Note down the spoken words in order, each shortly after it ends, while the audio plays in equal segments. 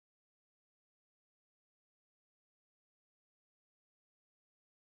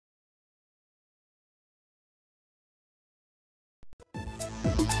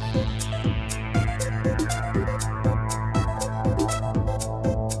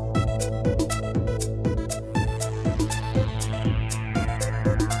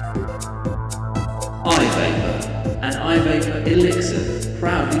Elixir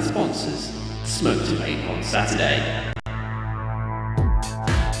proudly sponsors Smoke to Vape on Saturday.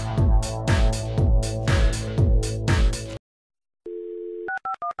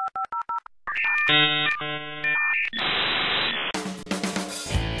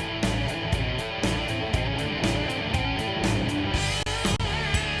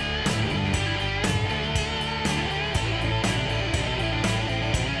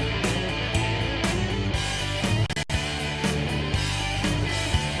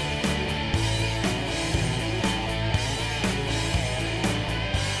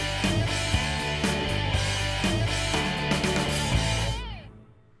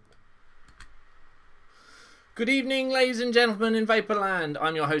 Good evening, ladies and gentlemen in Vaporland.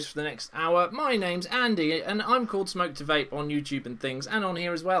 I'm your host for the next hour. My name's Andy, and I'm called Smoke to Vape on YouTube and things, and on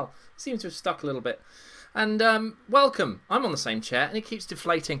here as well. Seems to have stuck a little bit. And welcome. I'm on the same chair, and it keeps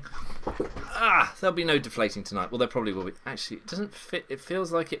deflating. There'll be no deflating tonight. Well, there probably will be. Actually, it doesn't fit. It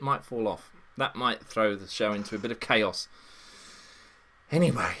feels like it might fall off. That might throw the show into a bit of chaos.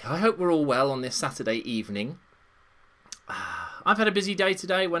 Anyway, I hope we're all well on this Saturday evening. I've had a busy day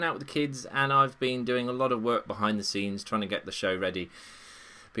today, went out with the kids, and I've been doing a lot of work behind the scenes trying to get the show ready,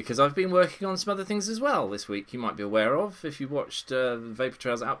 because I've been working on some other things as well this week you might be aware of. If you watched Vapor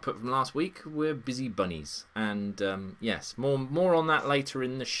Trail's output from last week, we're busy bunnies, and yes, more on that later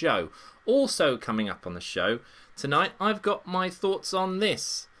in the show. Also coming up on the show tonight, I've got my thoughts on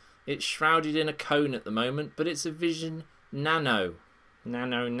this. It's shrouded in a cone at the moment, but it's a Vision Nano.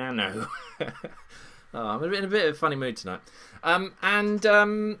 Nano. Oh, I'm in a bit of a funny mood tonight. I've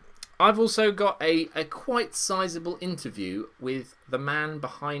also got a quite sizable interview with the man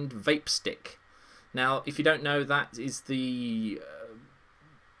behind Vape Stick. Now, if you don't know, that is the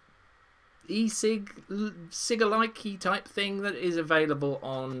e-cig-alike type thing that is available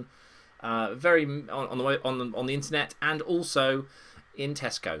on on the internet, and also in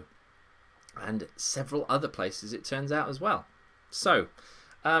Tesco and several other places, it turns out, as well. So,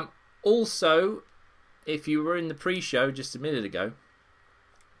 also, if you were in the pre-show just a minute ago,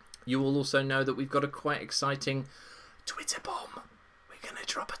 you will also know that we've got a quite exciting Twitter bomb. We're going to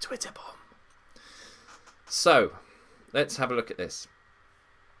drop a Twitter bomb. So, let's have a look at this.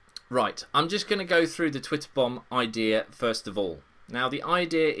 Right, I'm just going to go through the Twitter bomb idea first of all. Now, the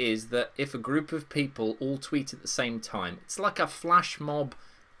idea is that if a group of people all tweet at the same time, it's like a flash mob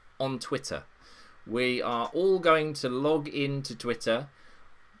on Twitter. We are all going to log into Twitter.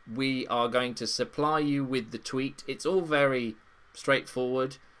 We are going to supply you with the tweet. It's all very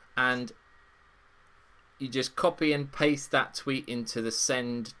straightforward, and you just copy and paste that tweet into the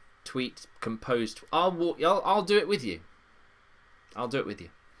send tweet composed. I'll do it with you. I'll do it with you.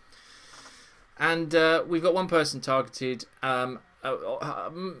 And we've got one person targeted. We'll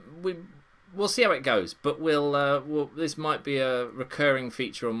see how it goes, but this might be a recurring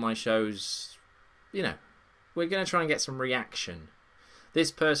feature on my shows. You know, we're going to try and get some reaction. This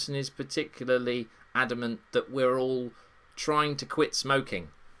person is particularly adamant that we're all trying to quit smoking.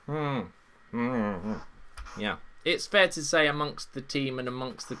 Yeah. It's fair to say amongst the team and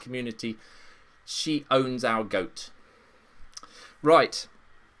amongst the community, she owns our goat. Right.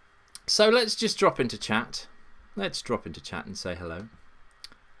 So let's just drop into chat. Let's drop into chat and say hello.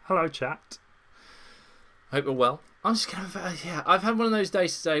 Hello, chat. Hope you're well. I'm just kind of, I've had one of those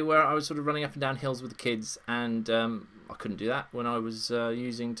days today where I was sort of running up and down hills with the kids, and I couldn't do that when I was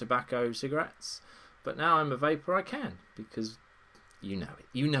using tobacco cigarettes. But now I'm a vapor, I can, because you know it.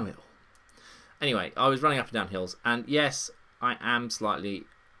 You know it all. Anyway, I was running up and down hills, and yes, I am slightly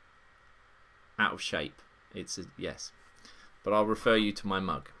out of shape. It's a yes. But I'll refer you to my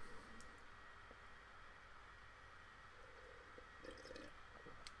mug.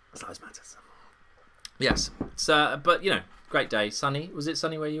 Size matters. Yes. So, but, you know, great day. Sunny. Was it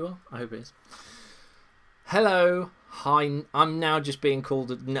sunny where you are? I hope it is. Hello. Hi. I'm now just being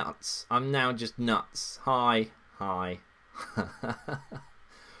called nuts. I'm now just nuts. Hi.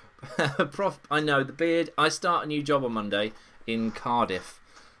 Prof, I know, the beard. I start a new job on Monday in Cardiff.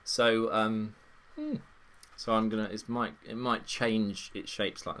 So, so I'm going to, it might change its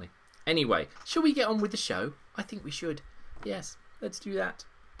shape slightly. Anyway, shall we get on with the show? I think we should. Yes, let's do that.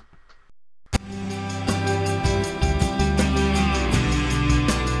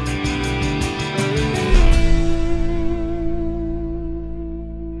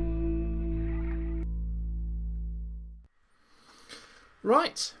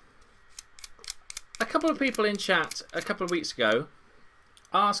 Right. A couple of people in chat a couple of weeks ago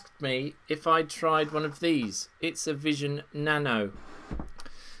asked me if I'd tried one of these. It's a Vision Nano.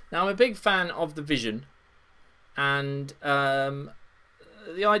 Now, I'm a big fan of the Vision, and the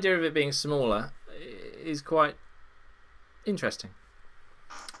idea of it being smaller is quite Interesting.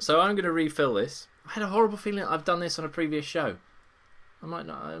 So I'm going to refill this. I had a horrible feeling I've done this on a previous show. I might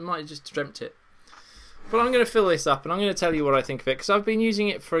have just dreamt it. But I'm going to fill this up and I'm going to tell you what I think of it, because I've been using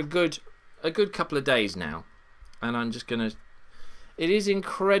it for a good couple of days now, and I'm just going to. It is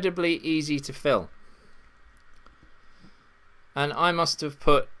incredibly easy to fill, and I must have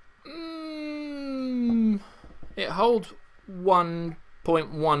put. It holds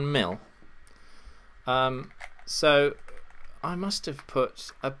 1.1 mil. So I must have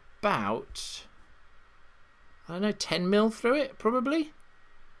put about, I don't know, 10 mil through it, probably.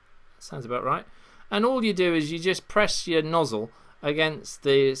 Sounds about right. And all you do is you just press your nozzle against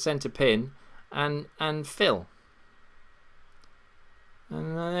the centre pin and fill.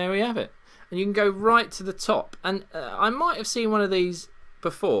 And there we have it. And you can go right to the top. And I might have seen one of these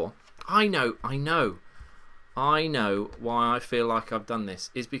before. I know why I feel like I've done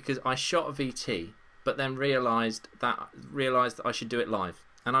this. Is because I shot a VT, but then realised that I should do it live.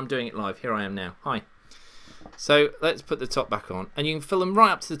 And I'm doing it live. Here I am now. Hi. So let's put the top back on. And you can fill them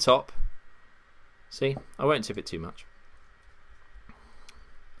right up to the top. See? I won't tip it too much.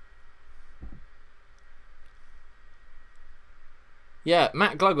 Yeah,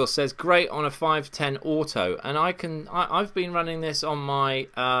 Matt Gluggle says great on a 510 auto, and I've been running this on my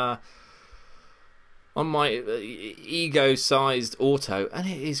ego-sized auto, and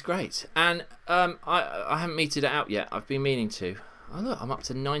it is great. And I haven't metered it out yet. I've been meaning to. Oh look, I'm up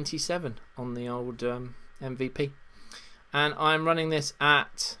to 97 on the old MVP, and I'm running this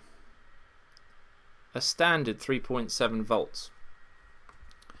at a standard 3.7 volts.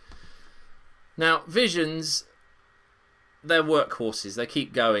 Now Visions, they're workhorses. They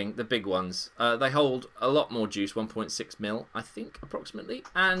keep going. The big ones. They hold a lot more juice, 1.6 mil, I think, approximately.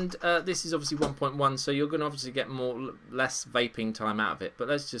 And this is obviously 1.1, so you're going to obviously get less vaping time out of it. But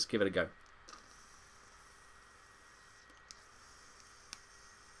let's just give it a go.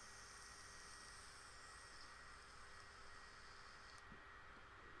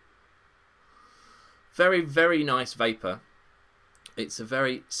 Very, very nice vapor. It's a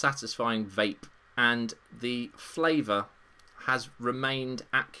very satisfying vape, and the flavour has remained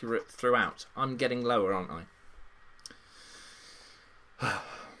accurate throughout. I'm getting lower, aren't I?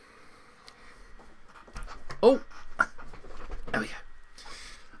 Oh, there we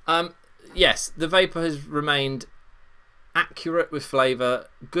go. Yes, the vapour has remained accurate with flavour,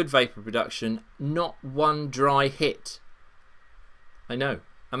 good vapour production, not one dry hit. I know,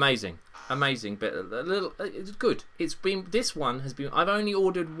 amazing, but a little. It's good. This one has been. I've only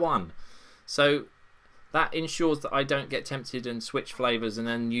ordered one, so that ensures that I don't get tempted and switch flavours and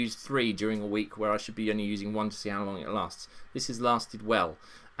then use 3 during a week where I should be only using 1 to see how long it lasts. This has lasted well,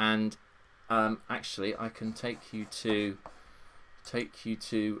 and actually I can take you to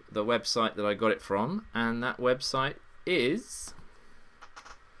the website that I got it from, and that website is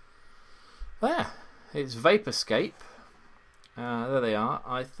there. It's Vaporscape. There they are.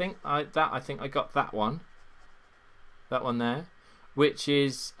 I think I got that one there, which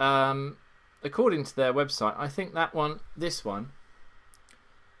is according to their website, I think this one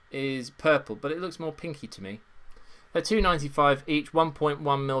is purple, but it looks more pinky to me. They're $2.95 each,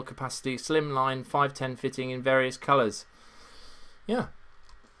 1.1 mil capacity, slimline, 510 fitting in various colours. Yeah.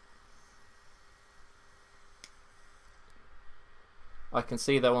 I can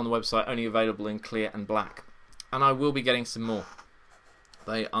see though on the website only available in clear and black, and I will be getting some more.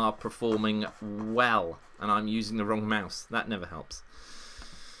 They are performing well, and I'm using the wrong mouse. That never helps.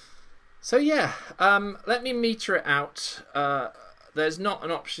 So yeah, let me meter it out. There's not an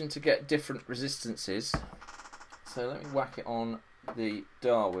option to get different resistances, so let me whack it on the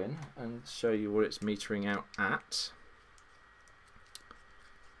Darwin and show you what it's metering out at.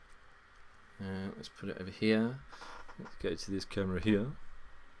 Let's put it over here. Let's go to this camera here.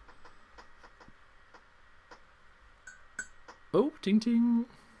 Oh, ting ting.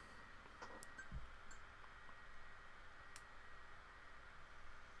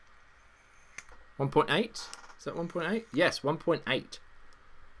 .8? Is that 1.8? Yes, 1.8.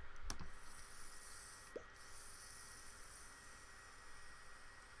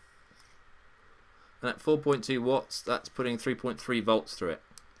 And at 4.2 watts, that's putting 3.3 volts through it.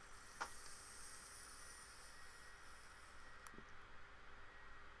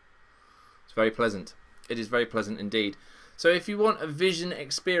 It's very pleasant. It is very pleasant indeed. So if you want a Vision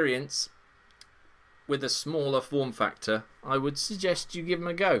experience with a smaller form factor, I would suggest you give them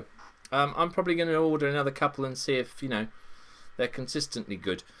a go. I'm probably going to order another couple and see if, they're consistently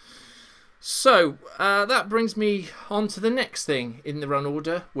good. So that brings me on to the next thing in the run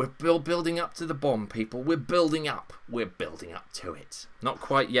order. We're building up to the bomb, people. We're building up. We're building up to it. Not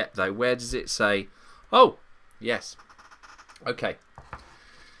quite yet, though. Where does it say? Oh, yes. Okay.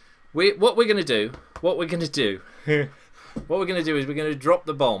 What we're going to do is we're going to drop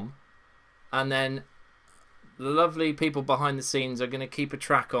the bomb, and then the lovely people behind the scenes are going to keep a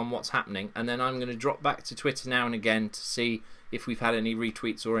track on what's happening, and then I'm going to drop back to Twitter now and again to see if we've had any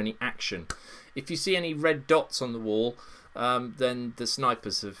retweets or any action. If you see any red dots on the wall, then the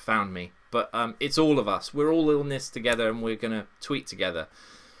snipers have found me. But it's all of us. We're all in this together, and we're going to tweet together.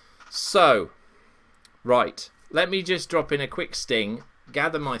 So, right. Let me just drop in a quick sting,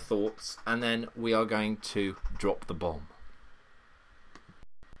 gather my thoughts, and then we are going to drop the bomb.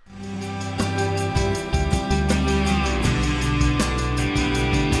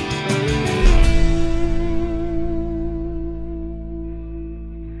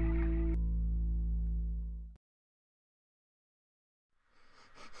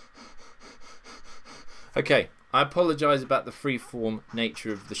 Okay, I apologise about the freeform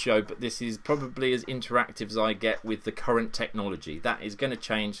nature of the show, but this is probably as interactive as I get with the current technology. That is going to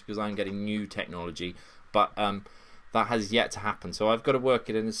change because I'm getting new technology, but that has yet to happen. So I've got to work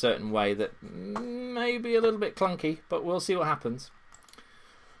it in a certain way that may be a little bit clunky, but we'll see what happens.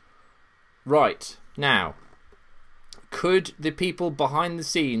 Right, now, could the people behind the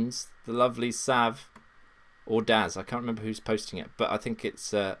scenes, the lovely Sav or Daz, I can't remember who's posting it, but I think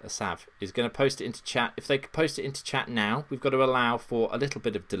it's a Sav, is going to post it into chat. If they could post it into chat now, we've got to allow for a little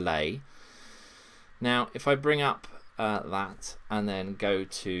bit of delay. Now, if I bring up that and then go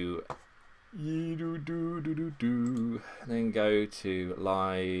to then go to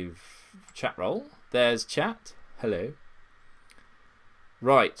live chat roll, there's chat. Hello.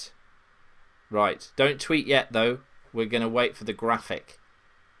 Right. Don't tweet yet though. We're going to wait for the graphic.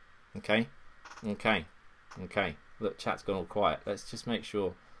 Okay. Look, chat's gone all quiet. Let's just make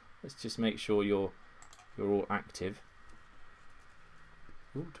sure you're all active.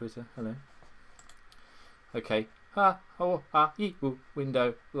 Ooh, Twitter, hello. Okay.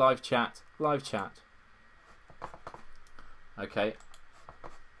 Window, live chat. Okay.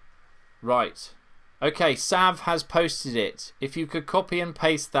 Right. Okay, Sav has posted it. If you could copy and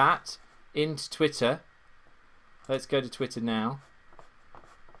paste that into Twitter. Let's go to Twitter now.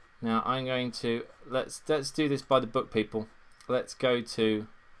 Now I'm going to let's do this by the book, people. Let's go to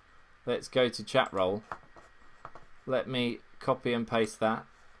chat roll. Let me copy and paste that.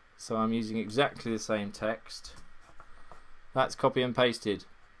 So I'm using exactly the same text. That's copy and pasted.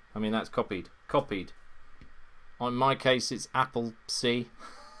 I mean that's copied. On my case it's Apple C.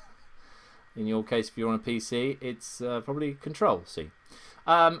 In your case, if you're on a PC, it's probably Control C.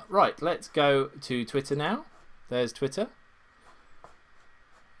 Right, let's go to Twitter now. There's Twitter.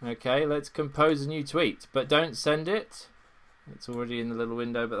 Okay, let's compose a new tweet, but don't send it. It's already in the little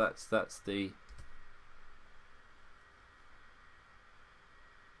window, but that's the...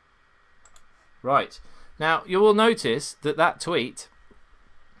 Right. Now, you will notice that tweet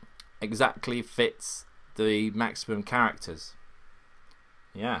exactly fits the maximum characters.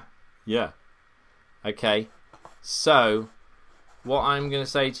 Yeah. Okay, so what I'm going to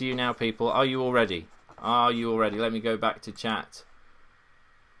say to you now, people, are you all ready? Let me go back to chat.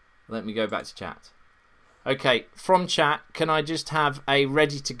 Okay, from chat, can I just have a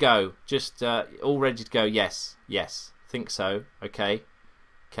ready to go? Just all ready to go? Yes. Think so. Okay.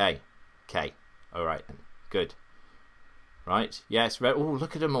 All right then. Good. Right. Yes. Oh,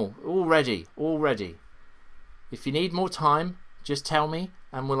 look at them all ready. If you need more time, just tell me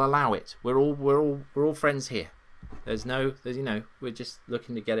and we'll allow it. We're all friends here. We're just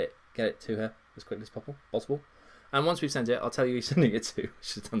looking to get it to her as quickly as possible. And once we've sent it, I'll tell you who you're sending it to. I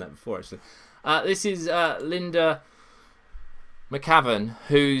should have done that before, actually. This is Linda McCavan,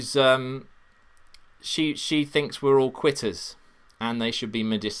 who's she thinks we're all quitters and they should be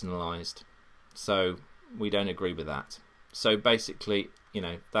medicinalised. So we don't agree with that. So basically,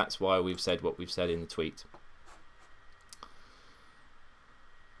 that's why we've said what we've said in the tweet.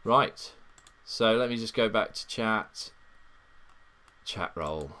 Right. So let me just go back to chat. Chat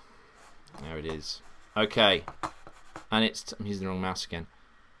roll. There it is. Okay. And I'm using the wrong mouse again.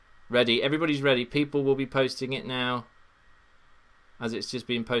 Ready. Everybody's ready. People will be posting it now as it's just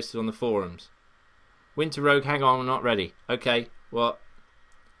being posted on the forums. Winter Rogue, hang on, we're not ready. Okay. What?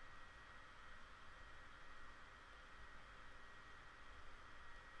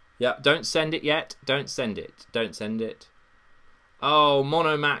 Yeah, don't send it yet. Don't send it. Oh,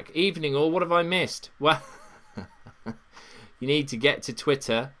 Monomac, evening all. What have I missed? Well, you need to get to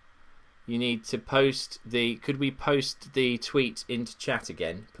Twitter. You need to post the... Could we post the tweet into chat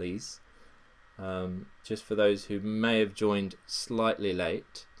again, please? Just for those who may have joined slightly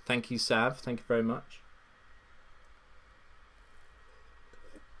late. Thank you, Sav. Thank you very much.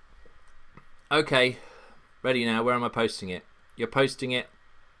 Okay. Ready now. Where am I posting it? You're posting it.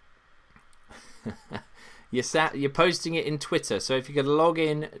 You're posting it in Twitter. So if you could log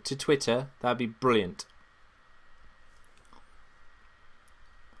in to Twitter, that'd be brilliant.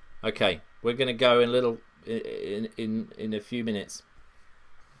 Okay, we're going to go in a few minutes.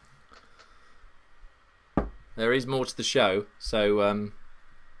 There is more to the show, so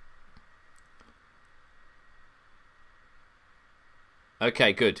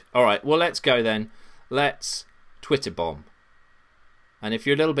okay, good. All right, well, let's go then. Let's Twitter bomb. And if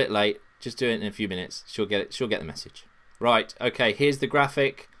you're a little bit late, just do it in a few minutes. She'll get it. She'll get the message. Right. Okay. Here's the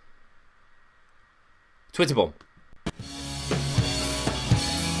graphic. Twitter bomb.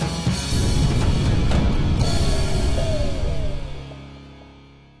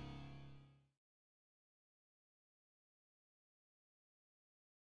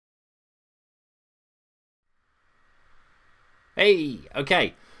 Hey.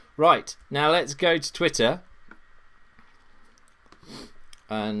 Okay. Right. Now let's go to Twitter.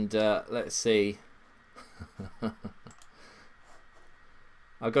 And let's see.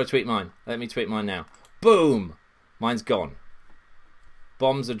 I've got to tweet mine. Let me tweet mine now. Boom! Mine's gone.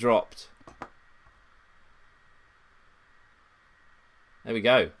 Bombs are dropped. There we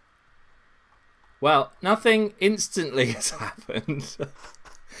go. Well, nothing instantly has happened.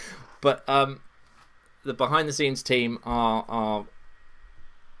 But the behind the scenes team are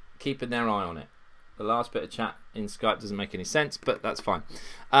keeping their eye on it. The last bit of chat in Skype doesn't make any sense, but that's fine.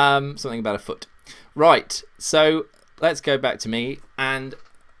 Something about a foot. Right, so let's go back to me and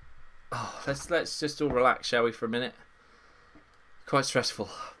let's just all relax, shall we, for a minute? Quite stressful,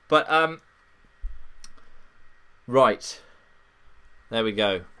 but right, there we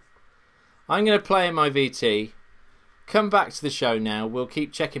go. I'm going to play in my VT. Come back to the show now. We'll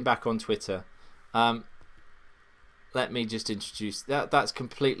keep checking back on Twitter. Let me just introduce that. That's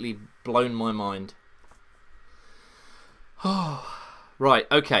completely blown my mind. Oh, right,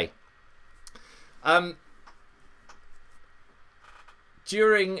 okay.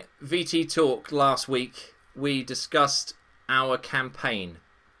 During VT Talk last week, we discussed our campaign,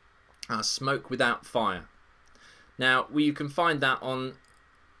 our Smoke Without Fire. Now, you can find that on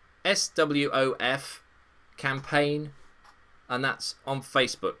SWOF campaign, and that's on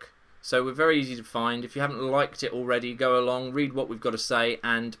Facebook. So we're very easy to find. If you haven't liked it already, go along, read what we've got to say,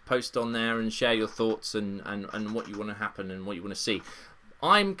 and post on there and share your thoughts and what you want to happen and what you want to see.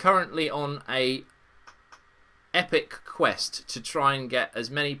 I'm currently on a epic quest to try and get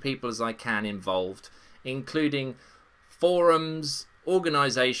as many people as I can involved, including forums,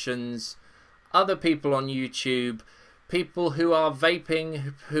 organisations, other people on YouTube, people who are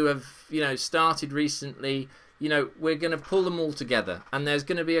vaping, who have started recently. We're going to pull them all together, and there's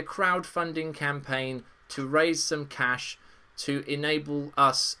going to be a crowdfunding campaign to raise some cash to enable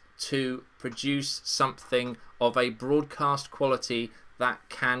us to produce something of a broadcast quality that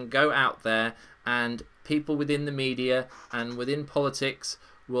can go out there, and people within the media and within politics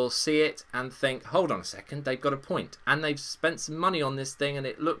will see it and think, hold on a second, they've got a point, and they've spent some money on this thing and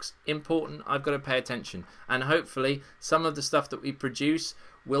it looks important, I've got to pay attention. And hopefully some of the stuff that we produce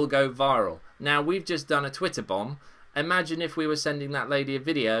will go viral. Now, we've just done a Twitter bomb. Imagine if we were sending that lady a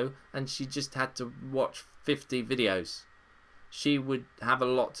video and she just had to watch 50 videos. She would have a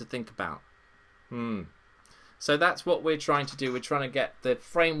lot to think about. So that's what we're trying to do. We're trying to get the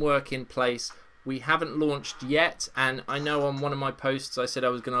framework in place. We haven't launched yet, and I know on one of my posts I said I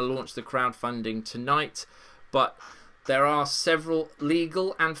was going to launch the crowdfunding tonight, but there are several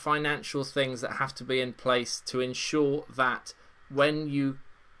legal and financial things that have to be in place to ensure that when you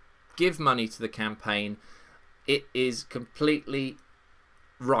give money to the campaign, it is completely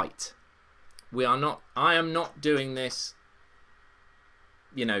right. I am not doing this,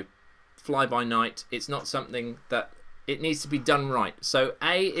 fly by night. It's not something that it needs to be done right. So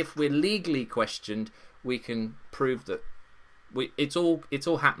if we're legally questioned, we can prove that it's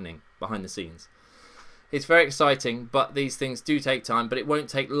all happening behind the scenes. It's very exciting, but these things do take time, but it won't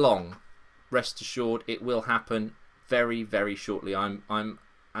take long. Rest assured, it will happen very, very shortly. I'm,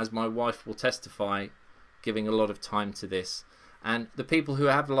 as my wife will testify, giving a lot of time to this. And the people who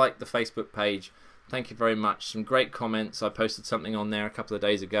have liked the Facebook page, thank you very much. Some great comments. I posted something on there a couple of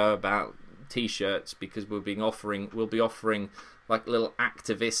days ago about t-shirts, because we'll be offering like little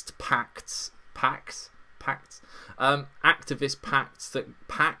activist pacts, activist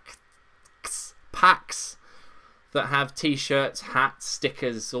packs that have t-shirts, hats,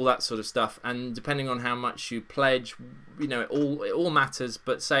 stickers, all that sort of stuff. And depending on how much you pledge, it all matters.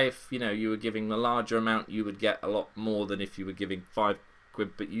 But say if you were giving a larger amount, you would get a lot more than if you were giving £5,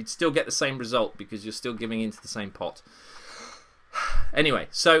 but you'd still get the same result because you're still giving into the same pot. Anyway,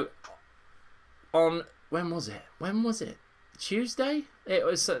 so on when was it? Tuesday? It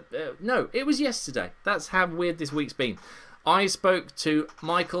was no, it was yesterday. That's how weird this week's been. I spoke to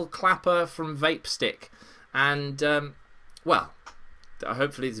Michael Clapper from Vape Stick, and well,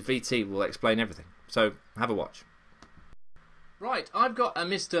 hopefully the VT will explain everything. So have a watch. Right, I've got a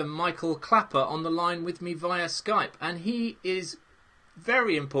Mr. Michael Clapper on the line with me via Skype, and he is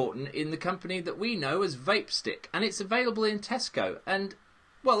very important in the company that we know as Vape Stick, and it's available in Tesco. And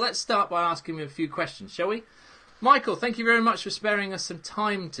well, let's start by asking him a few questions, shall we? Michael, thank you very much for sparing us some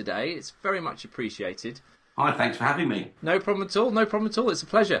time today. It's very much appreciated. Hi, thanks for having me. No problem at all, no problem at all. It's a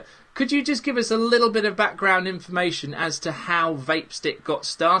pleasure. Could you just give us a little bit of background information as to how Vape Stick got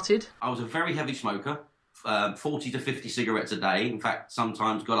started? I was a very heavy smoker, 40 to 50 cigarettes a day. In fact,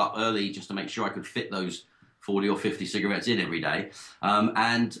 sometimes got up early just to make sure I could fit those 40 or 50 cigarettes in every day.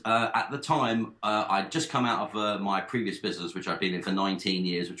 At the time, I'd just come out of my previous business, which I'd been in for 19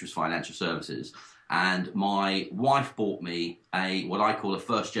 years, which was financial services. And my wife bought me what I call a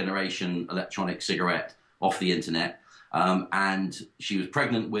first generation electronic cigarette off the internet. And she was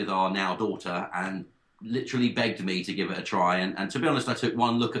pregnant with our now daughter and literally begged me to give it a try. And to be honest, I took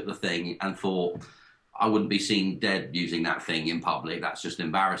one look at the thing and thought, I wouldn't be seen dead using that thing in public. That's just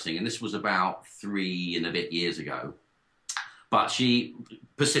embarrassing. And this was about 3 and a bit years ago. But she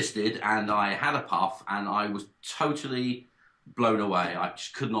persisted, and I had a puff, and I was totally blown away. I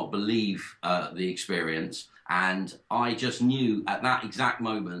just could not believe the experience. And I just knew at that exact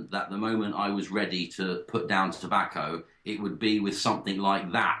moment that the moment I was ready to put down tobacco, it would be with something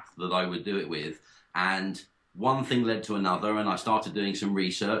like that I would do it with. And one thing led to another, and I started doing some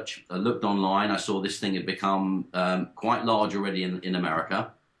research. I looked online. I saw this thing had become quite large already in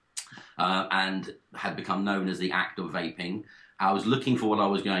America and had become known as the act of vaping. I was looking for what I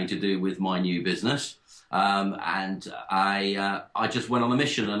was going to do with my new business. And I just went on a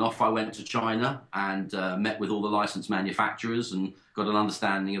mission, and off I went to China and met with all the licensed manufacturers and got an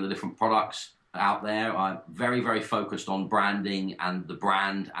understanding of the different products out there. I'm very, very focused on branding and the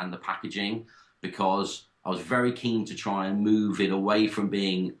brand and the packaging, because I was very keen to try and move it away from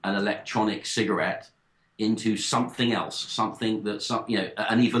being an electronic cigarette into something else, something that's, you know,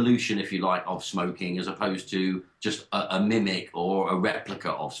 an evolution, if you like, of smoking, as opposed to just a mimic or a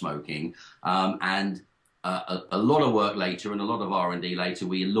replica of smoking. A lot of work later and a lot of R&D later,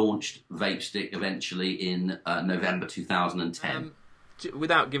 we launched Vape Stick eventually in November 2010.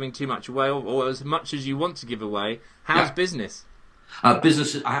 Without giving too much away, or as much as you want to give away, how's business?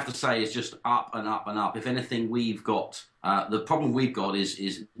 Business, I have to say, is just up and up and up. If anything, we've got the problem we've got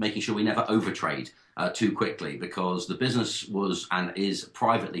is making sure we never overtrade too quickly, because the business was and is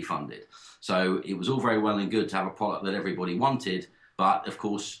privately funded. So it was all very well and good to have a product that everybody wanted, but of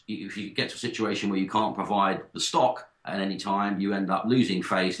course, if you get to a situation where you can't provide the stock at any time, you end up losing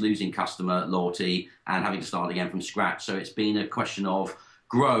face, losing customer loyalty, and having to start again from scratch. So it's been a question of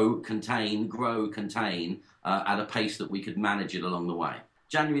grow, contain, at a pace that we could manage it along the way.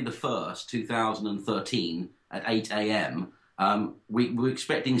 January the 1st, 2013, at 8 a.m., we were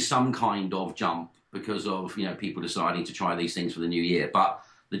expecting some kind of jump because of, you know, people deciding to try these things for the new year. But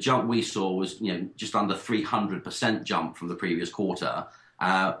the jump we saw was, you know, just under 300% jump from the previous quarter.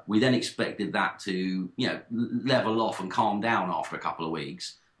 We then expected that to, you know, level off and calm down after a couple of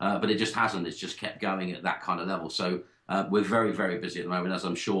weeks, but it just hasn't. It's just kept going at that kind of level. So we're very, very busy at the moment, as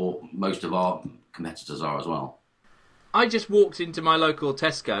I'm sure most of our competitors are as well. I just walked into my local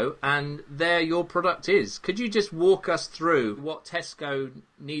Tesco, and there your product is. Could you just walk us through what Tesco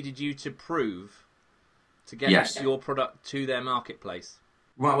needed you to prove to get your product to their marketplace?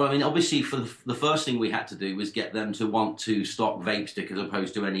 Right, well, I mean, obviously, for the first thing we had to do was get them to want to stock Vape Stick as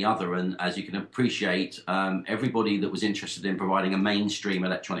opposed to any other. And as you can appreciate, everybody that was interested in providing a mainstream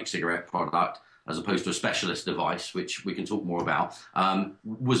electronic cigarette product, as opposed to a specialist device, which we can talk more about,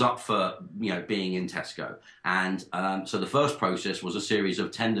 was up for, you know, being in Tesco. And so the first process was a series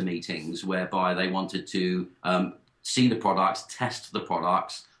of tender meetings whereby they wanted to see the products, test the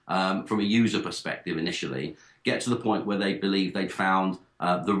products from a user perspective initially, get to the point where they believed they'd found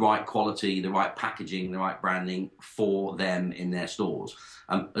the right quality, the right packaging, the right branding for them in their stores.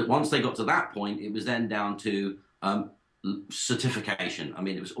 Once they got to that point, it was then down to certification. I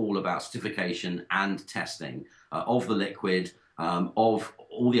mean, it was all about certification and testing of the liquid, of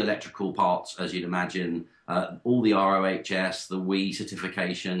all the electrical parts, as you'd imagine, all the ROHS, the WE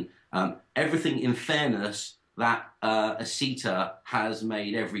certification, everything in fairness that ACETA has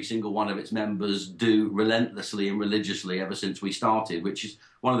made every single one of its members do relentlessly and religiously ever since we started, which is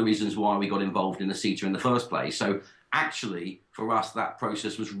one of the reasons why we got involved in ACETA in the first place. So actually, for us, that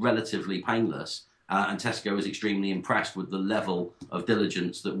process was relatively painless. And Tesco is extremely impressed with the level of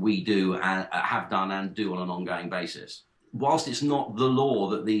diligence that we do and have done and do on an ongoing basis. whilst it's not the law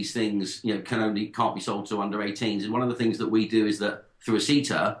that these things, can't be sold to under 18s, one of the things that we do is that through a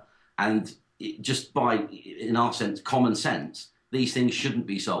CETA and just by, in our sense, common sense, these things shouldn't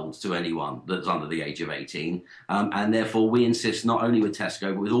be sold to anyone that's under the age of 18. And therefore, we insist not only with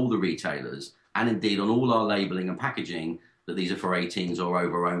Tesco, but with all the retailers, and indeed on all our labelling and packaging, that these are for 18s or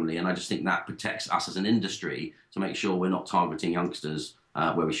over only. And I just think that protects us as an industry to make sure we're not targeting youngsters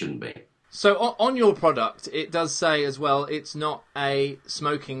where we shouldn't be. So on your product, it does say as well, it's not a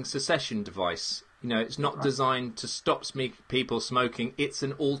smoking cessation device. It's not designed to stop people smoking. It's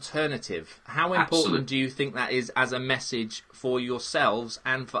an alternative. How important Absolutely. do you think that is as a message for yourselves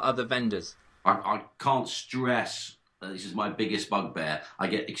and for other vendors? I can't stress, this is my biggest bugbear. I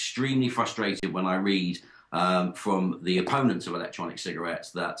get extremely frustrated when I read from the opponents of electronic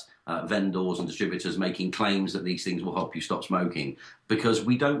cigarettes that vendors and distributors making claims that these things will help you stop smoking, because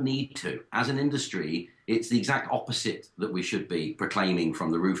we don't need to. As an industry, it's the exact opposite that we should be proclaiming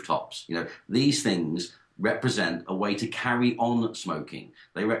from the rooftops. These things represent a way to carry on smoking.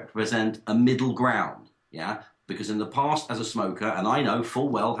 They represent a middle ground, yeah? Because in the past, as a smoker, and I know full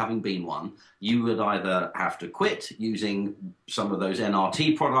well, having been one, you would either have to quit using some of those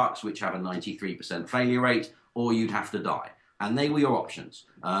NRT products, which have a 93% failure rate, or you'd have to die. And they were your options.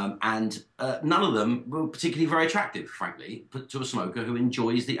 And none of them were particularly very attractive, frankly, to a smoker who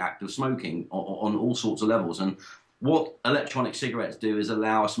enjoys the act of smoking on all sorts of levels. And what electronic cigarettes do is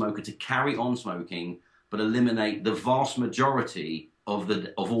allow a smoker to carry on smoking, but eliminate the vast majority of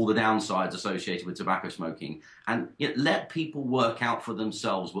all the downsides associated with tobacco smoking, and let people work out for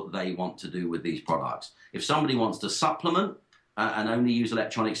themselves what they want to do with these products. If somebody wants to supplement and only use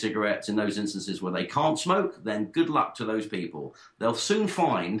electronic cigarettes in those instances where they can't smoke, then good luck to those people. They'll soon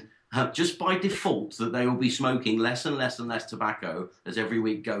find, just by default, that they will be smoking less and less and less tobacco as every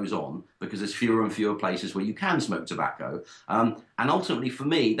week goes on, because there's fewer and fewer places where you can smoke tobacco. And ultimately, for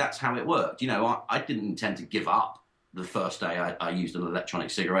me, that's how it worked. I didn't intend to give up the first day I used an electronic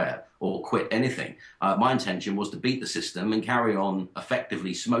cigarette or quit anything. My intention was to beat the system and carry on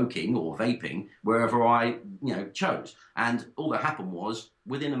effectively smoking or vaping wherever I chose. And all that happened was,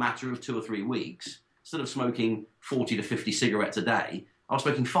 within a matter of 2 or 3 weeks, instead of smoking 40 to 50 cigarettes a day, I was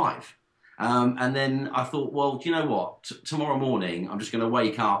smoking 5. And then I thought, well, do you know what? Tomorrow morning, I'm just going to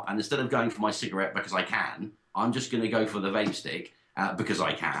wake up, and instead of going for my cigarette because I can, I'm just going to go for the vape stick because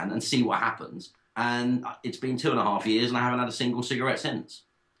I can, and see what happens. And it's been 2.5 years, and I haven't had a single cigarette since.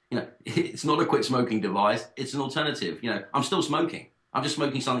 It's not a quit smoking device. It's an alternative. I'm still smoking. I'm just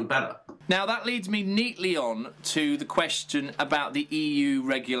smoking something better. Now that leads me neatly on to the question about the EU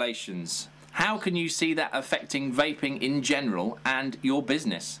regulations. How can you see that affecting vaping in general and your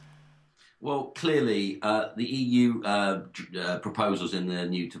business? Well, clearly, the EU proposals in the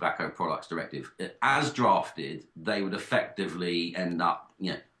new Tobacco Products Directive, as drafted, they would effectively end up,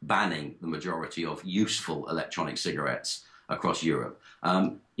 banning the majority of useful electronic cigarettes across Europe.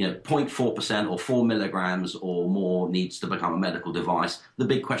 0.4% or 4 milligrams or more needs to become a medical device. The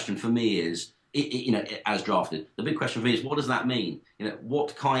big question for me is, as drafted, the big question for me is, what does that mean?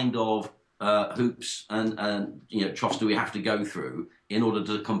 What kind of hoops and troughs do we have to go through in order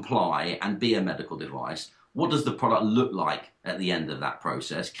to comply and be a medical device? What does the product look like at the end of that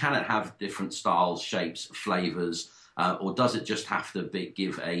process? Can it have different styles, shapes, flavors, or does it just have to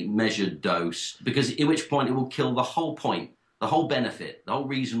give a measured dose? Because at which point it will kill the whole point, the whole benefit, the whole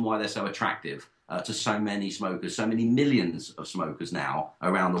reason why they're so attractive to so many smokers, so many millions of smokers now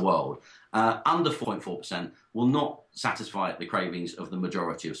around the world. Under 0.4% will not satisfy the cravings of the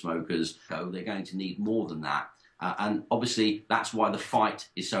majority of smokers. So they're going to need more than that. And obviously, that's why the fight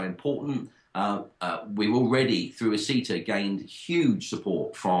is so important. We've already, through a CETA, gained huge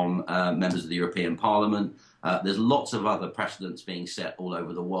support from members of the European Parliament. There's lots of other precedents being set all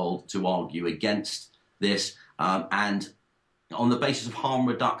over the world to argue against this. And on the basis of harm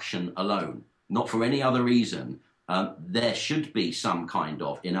reduction alone, not for any other reason, there should be some kind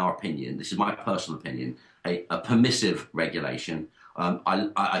of, in our opinion, this is my personal opinion, a permissive regulation.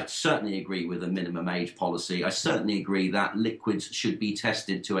 I certainly agree with a minimum age policy. I certainly agree that liquids should be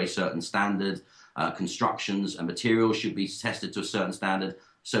tested to a certain standard. Constructions and materials should be tested to a certain standard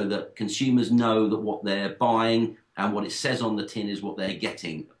so that consumers know that what they're buying and what it says on the tin is what they're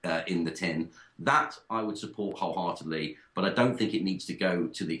getting in the tin. That I would support wholeheartedly, but I don't think it needs to go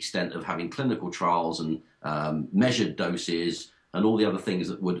to the extent of having clinical trials and measured doses and all the other things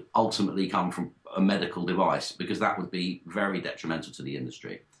that would ultimately come from a medical device, because that would be very detrimental to the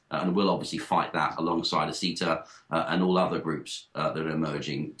industry. And we'll obviously fight that alongside a CETA and all other groups that are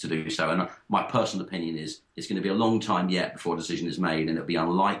emerging to do so. And my personal opinion is it's going to be a long time yet before a decision is made, and it'll be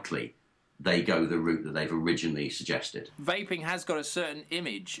unlikely they go the route that they've originally suggested. Vaping has got a certain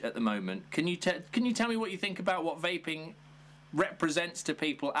image at the moment. Can you tell me what you think about what vaping represents to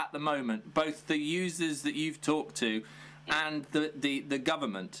people at the moment, both the users that you've talked to and the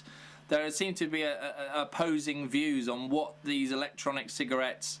government? There seem to be opposing views on what these electronic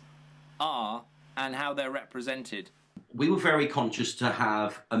cigarettes are and how they're represented. We were very conscious to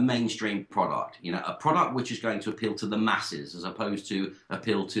have a mainstream product, you know, a product which is going to appeal to the masses as opposed to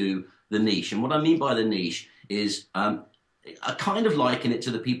appeal to the niche. And what I mean by the niche is I kind of liken it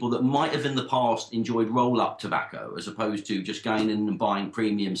to the people that might have in the past enjoyed roll-up tobacco as opposed to just going in and buying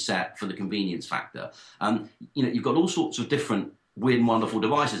premium set for the convenience factor. You know, you've got all sorts of different weird and wonderful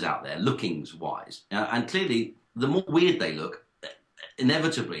devices out there, lookings-wise. And clearly, the more weird they look,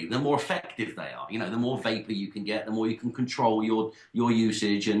 inevitably, the more effective they are. You know, the more vapor you can get, the more you can control your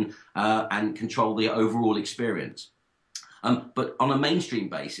usage and control the overall experience. But on a mainstream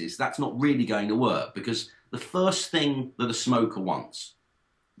basis, that's not really going to work because the first thing that a smoker wants,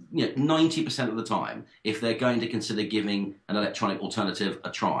 you know, 90% of the time, if they're going to consider giving an electronic alternative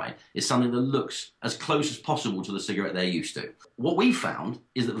a try, is something that looks as close as possible to the cigarette they're used to. What we found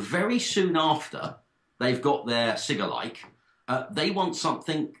is that very soon after they've got their cigar-like, they want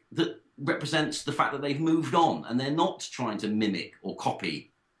something that represents the fact that they've moved on and they're not trying to mimic or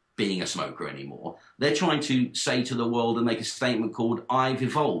copy being a smoker anymore. They're trying to say to the world and make a statement called, I've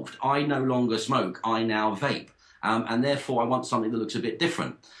evolved. I no longer smoke. I now vape. And therefore, I want something that looks a bit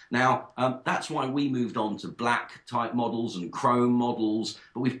different. Now, that's why we moved on to black type models and chrome models,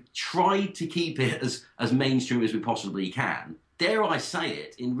 but we've tried to keep it as mainstream as we possibly can. Dare I say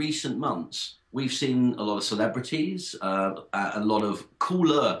it, in recent months, we've seen a lot of celebrities, a lot of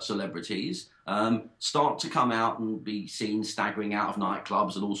cooler celebrities, start to come out and be seen staggering out of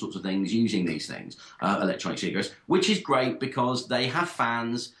nightclubs and all sorts of things using these things, electronic cigarettes, which is great because they have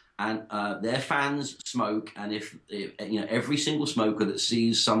fans and their fans smoke. And if you know, every single smoker that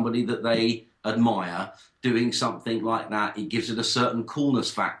sees somebody that they admire doing something like that, it gives it a certain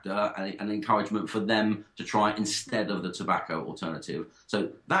coolness factor and an encouragement for them to try it instead of the tobacco alternative. So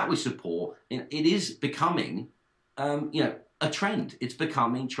that we support. It is becoming, you know, a trend. It's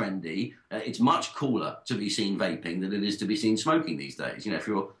becoming trendy. It's much cooler to be seen vaping than it is to be seen smoking these days. You know, if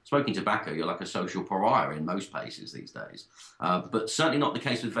you're smoking tobacco, you're like a social pariah in most places these days. But certainly not the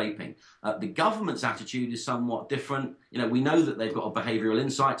case with vaping. The government's attitude is somewhat different. You know, we know that they've got a behavioural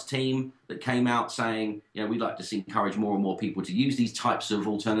insights team that came out saying, you know, we'd like to encourage more and more people to use these types of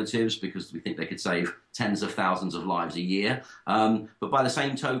alternatives because we think they could save tens of thousands of lives a year. But by the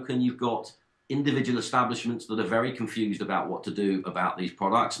same token, you've got individual establishments that are very confused about what to do about these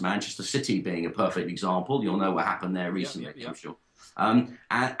products. Manchester City being a perfect example. You'll know what happened there recently, I'm sure. And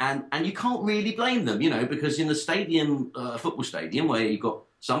you can't really blame them, you know, because in a stadium, football stadium, where you've got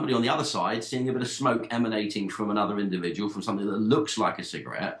somebody on the other side seeing a bit of smoke emanating from another individual, from something that looks like a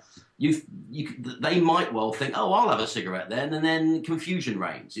cigarette, they might well think, oh, I'll have a cigarette then, and then confusion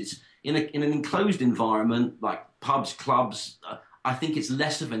reigns. It's in an enclosed environment like pubs, clubs, I think it's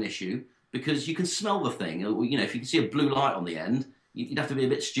less of an issue, because you can smell the thing. You know, if you can see a blue light on the end, you'd have to be a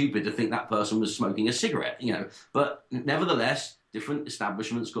bit stupid to think that person was smoking a cigarette, you know. But nevertheless, different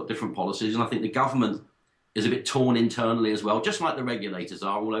establishments got different policies, and I think the government is a bit torn internally as well, just like the regulators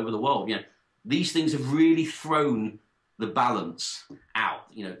are all over the world. You know, these things have really thrown the balance out.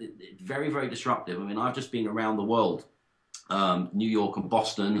 You know, it's very, very disruptive. I mean, I've just been around the world, New York and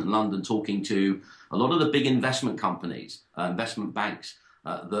Boston and London, talking to a lot of the big investment companies, investment banks,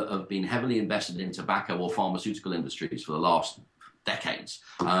 that have been heavily invested in tobacco or pharmaceutical industries for the last decades,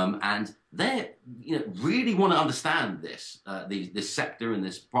 and they, you know, really want to understand this sector and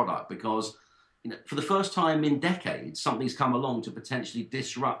this product because, you know, for the first time in decades, something's come along to potentially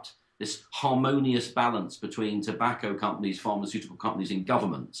disrupt this harmonious balance between tobacco companies, pharmaceutical companies, and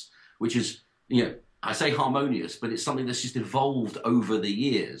governments, which is, you know, I say harmonious, but it's something that's just evolved over the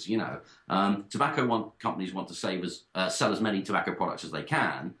years. You know, companies want to sell as many tobacco products as they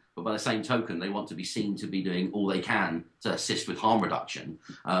can, but by the same token, they want to be seen to be doing all they can to assist with harm reduction.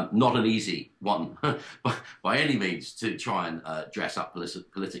 Not an easy one by any means to try and dress up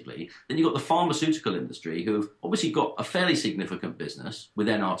politically. Then you've got the pharmaceutical industry, who have obviously got a fairly significant business with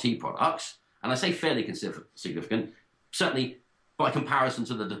NRT products, and I say fairly significant, certainly. By comparison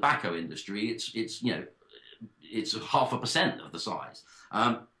to the tobacco industry, it's you know, it's 0.5% of the size.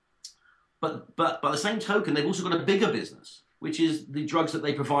 But by the same token, they've also got a bigger business, which is the drugs that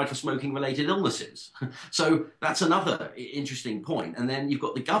they provide for smoking-related illnesses. So that's another interesting point. And then you've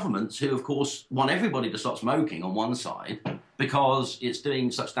got the governments who, of course, want everybody to stop smoking on one side, because it's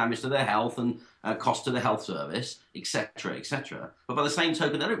doing such damage to their health and cost to the health service, etc., etc. But by the same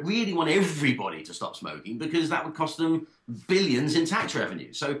token, they don't really want everybody to stop smoking because that would cost them billions in tax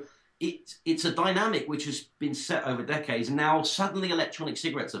revenue. So it's a dynamic which has been set over decades, and now suddenly electronic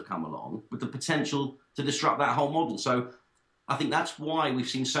cigarettes have come along with the potential to disrupt that whole model. So I think that's why we've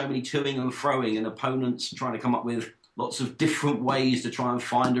seen so many toing and froing and opponents trying to come up with lots of different ways to try and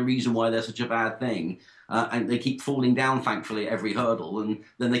find a reason why they're such a bad thing. And they keep falling down, thankfully, at every hurdle. And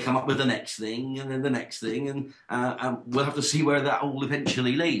then they come up with the next thing and then the next thing. And we'll have to see where that all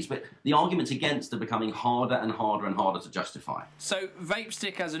eventually leads. But the arguments against are becoming harder and harder and harder to justify. So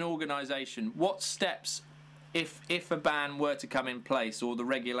VapeStick as an organisation, what steps, if a ban were to come in place or the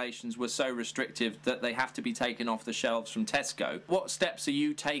regulations were so restrictive that they have to be taken off the shelves from Tesco, what steps are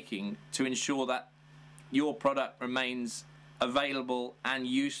you taking to ensure that your product remains available and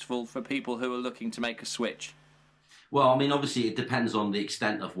useful for people who are looking to make a switch? Well, I mean, obviously, it depends on the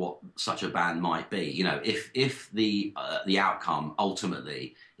extent of what such a ban might be. You know, if the outcome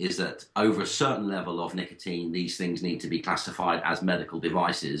ultimately is that over a certain level of nicotine, these things need to be classified as medical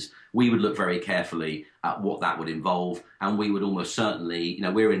devices, we would look very carefully at what that would involve, and we would almost certainly, you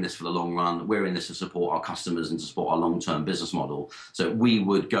know, we're in this for the long run, we're in this to support our customers and to support our long-term business model. So we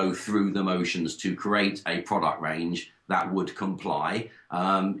would go through the motions to create a product range that would comply,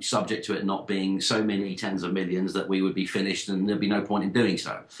 subject to it not being so many tens of millions that we would be finished and there'd be no point in doing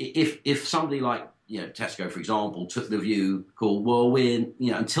so. If somebody like, you know, Tesco, for example, took the view, cool, well,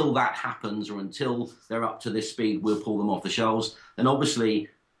 until that happens or until they're up to this speed, we'll pull them off the shelves, then obviously,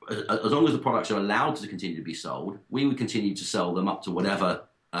 as long as the products are allowed to continue to be sold, we would continue to sell them up to whatever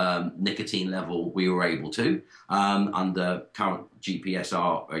nicotine level we were able to under current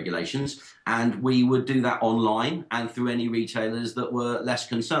GPSR regulations, and we would do that online and through any retailers that were less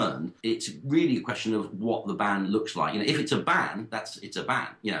concerned. It's really a question of what the ban looks like. You know, if it's a ban, it's a ban.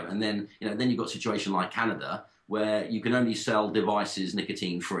 You know, and then you've got a situation like Canada where you can only sell devices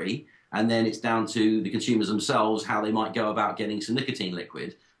nicotine free, and then it's down to the consumers themselves how they might go about getting some nicotine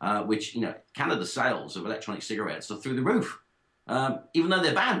liquid, which, you know, Canada's sales of electronic cigarettes are through the roof. Even though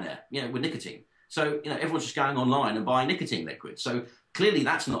they're banned there, you know, with nicotine. So, you know, everyone's just going online and buying nicotine liquid. So clearly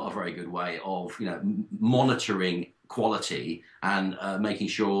that's not a very good way of, you know, monitoring quality and making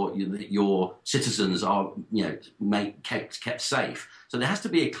sure that your citizens are, you know, kept safe. So there has to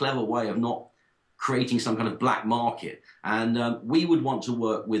be a clever way of not creating some kind of black market. And we would want to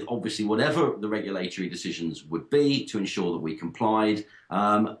work with, obviously, whatever the regulatory decisions would be to ensure that we complied,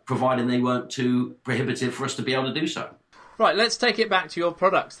 providing they weren't too prohibitive for us to be able to do so. Right, let's take it back to your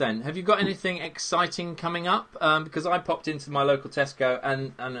products then. Have you got anything exciting coming up? Because I popped into my local Tesco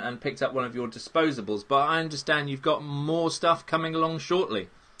and picked up one of your disposables, but I understand you've got more stuff coming along shortly.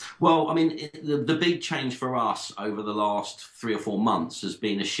 Well, I mean, the big change for us over the last 3 or 4 months has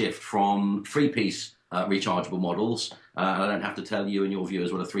been a shift from 3-piece rechargeable models. I don't have to tell you and your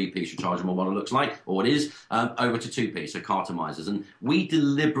viewers what a 3-piece rechargeable model looks like, or what it is, over to 2-piece, so cartomizers. And we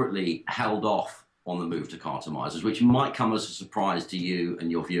deliberately held off on the move to cartomizers, which might come as a surprise to you and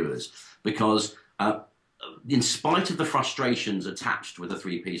your viewers, because in spite of the frustrations attached with a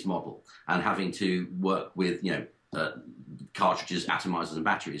 3-piece model and having to work with, you know, cartridges, atomizers and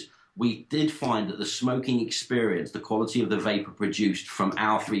batteries, we did find that the smoking experience, the quality of the vapor produced from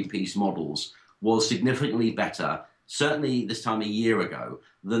our 3-piece models was significantly better, certainly this time a year ago,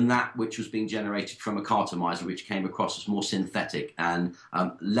 than that which was being generated from a cartomizer, which came across as more synthetic and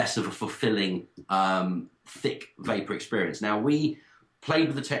less of a fulfilling, thick vapor experience. Now, we played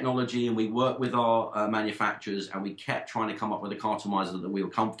with the technology and we worked with our manufacturers, and we kept trying to come up with a cartomizer that we were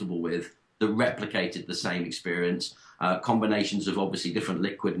comfortable with that replicated the same experience, combinations of obviously different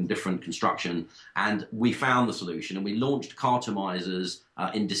liquid and different construction, and we found the solution, and we launched cartomizers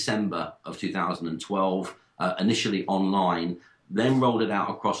in December of 2012, initially online, then rolled it out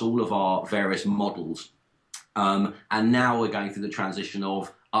across all of our various models. And now we're going through the transition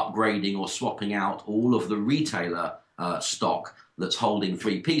of upgrading or swapping out all of the retailer stock that's holding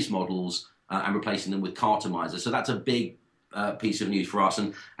 3-piece models and replacing them with cartomizers. So that's a big piece of news for us.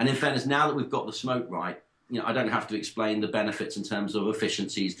 And in fairness, now that we've got the smoke right, you know, I don't have to explain the benefits in terms of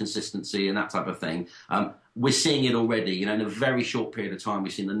efficiencies, consistency, and that type of thing. We're seeing it already. You know, in a very short period of time,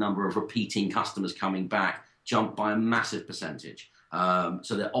 we've seen the number of repeating customers coming back jump by a massive percentage.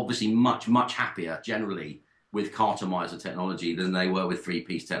 So they're obviously much, much happier generally with cartomizer technology than they were with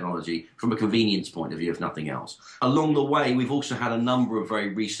 3-piece technology from a convenience point of view, if nothing else. Along the way, we've also had a number of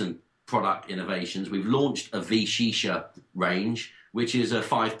very recent product innovations. We've launched a V-Shisha range, which is a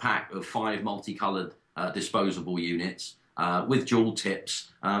 5-pack of 5 multicolored disposable units. with dual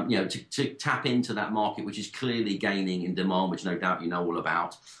tips, to tap into that market, which is clearly gaining in demand, which no doubt you know all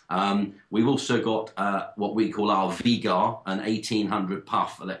about. We've also got what we call our VGAR, an 1800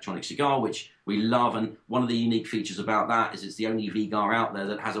 puff electronic cigar, which we love. And one of the unique features about that is it's the only VGAR out there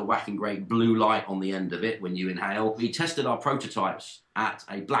that has a whacking great blue light on the end of it when you inhale. We tested our prototypes at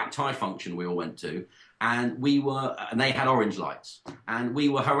a black tie function we all went to, and they had orange lights, and we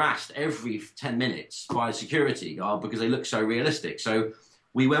were harassed every 10 minutes by a security guard because they looked so realistic. So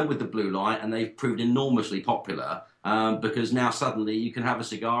we went with the blue light, and they've proved enormously popular because now suddenly you can have a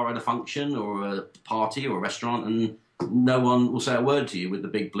cigar at a function or a party or a restaurant, and no one will say a word to you with the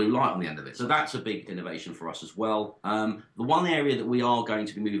big blue light on the end of it. So that's a big innovation for us as well. The one area that we are going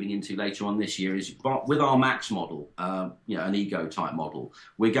to be moving into later on this year is with our Max model, an Ego type model.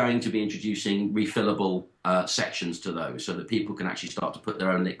 We're going to be introducing refillable sections to those so that people can actually start to put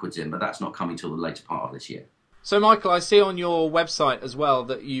their own liquids in, but that's not coming till the later part of this year. So, Michael, I see on your website as well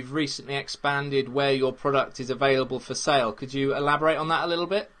that you've recently expanded where your product is available for sale. Could you elaborate on that a little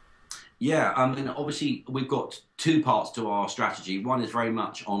bit? Yeah, and obviously we've got two parts to our strategy. One is very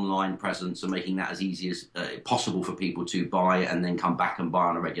much online presence and making that as easy as possible for people to buy and then come back and buy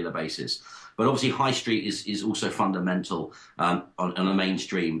on a regular basis. But obviously high street is also fundamental on a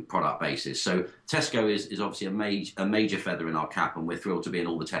mainstream product basis. So Tesco is obviously a major feather in our cap, and we're thrilled to be in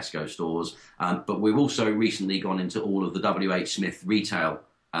all the Tesco stores. But we've also recently gone into all of the WH Smith retail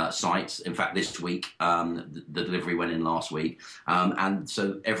sites. In fact, this week, the delivery went in last week. And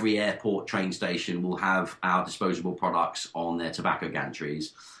so every airport train station will have our disposable products on their tobacco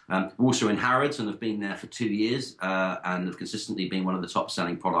gantries. We're also in Harrods and have been there for 2 years and have consistently been one of the top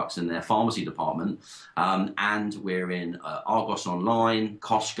selling products in their pharmacy department. And we're in Argos Online,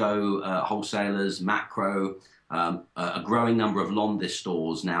 Costco, wholesalers, Macro, a growing number of Londis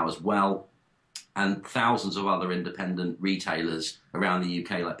stores now as well, and thousands of other independent retailers around the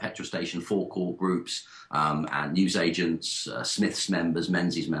UK, like petrol station forecourt groups, and newsagents, Smiths members,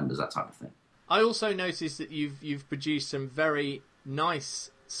 Menzies members, that type of thing. I also noticed that you've produced some very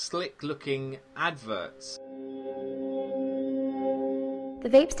nice, slick-looking adverts. The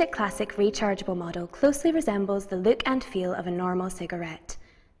VapeStick Classic rechargeable model closely resembles the look and feel of a normal cigarette.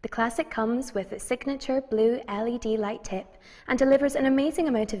 The Classic comes with its signature blue LED light tip and delivers an amazing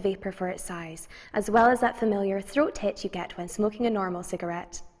amount of vapour for its size, as well as that familiar throat hit you get when smoking a normal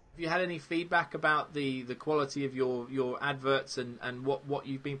cigarette. Have you had any feedback about the quality of your adverts and what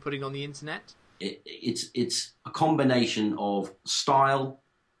you've been putting on the internet? It's a combination of style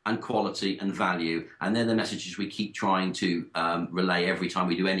and quality and value, and they're the messages we keep trying to relay every time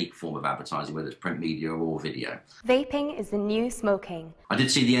we do any form of advertising, whether it's print media or video. Vaping is the new smoking. I did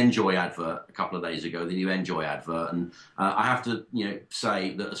see the Enjoy advert a couple of days ago, the new Enjoy advert, and I have to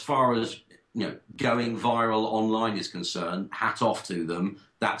say that as far as going viral online is concerned, hat off to them.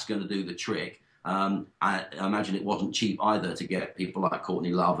 That's going to do the trick. I imagine it wasn't cheap either to get people like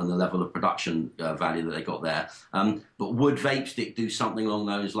Courtney Love and the level of production value that they got there. But would VapeStick do something along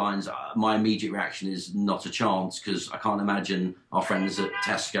those lines? My immediate reaction is not a chance, because I can't imagine our friends at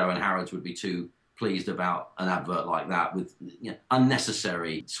Tesco and Harrods would be too pleased about an advert like that with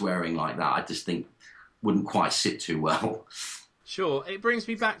unnecessary swearing like that. I just think wouldn't quite sit too well. Sure. It brings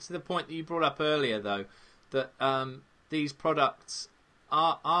me back to the point that you brought up earlier, though, that these products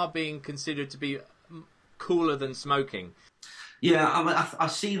are being considered to be cooler than smoking. Yeah, I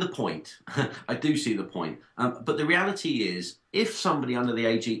see the point. I do see the point. But the reality is, if somebody under the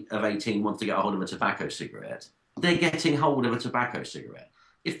age of 18 wants to get a hold of a tobacco cigarette, they're getting hold of a tobacco cigarette.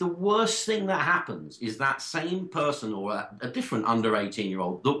 If the worst thing that happens is that same person or a different under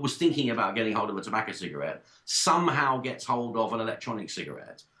 18-year-old that was thinking about getting hold of a tobacco cigarette somehow gets hold of an electronic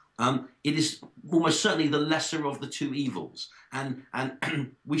cigarette, it is almost certainly the lesser of the two evils. And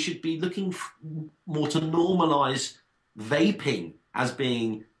we should be looking more to normalise vaping as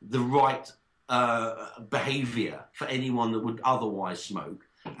being the right behaviour for anyone that would otherwise smoke.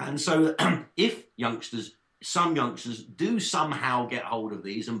 And so if some youngsters do somehow get hold of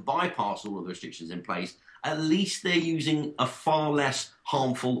these and bypass all of the restrictions in place, at least they're using a far less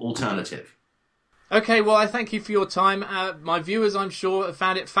harmful alternative. Okay, well, I thank you for your time. My viewers, I'm sure, have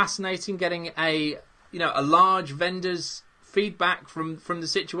found it fascinating getting a large vendor's feedback from the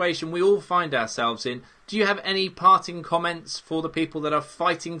situation we all find ourselves in. Do you have any parting comments for the people that are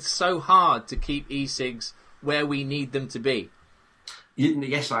fighting so hard to keep e-cigs where we need them to be?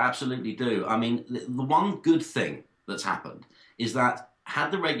 Yes, I absolutely do. I mean, the one good thing that's happened is that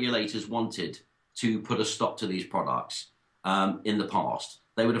had the regulators wanted to put a stop to these products in the past,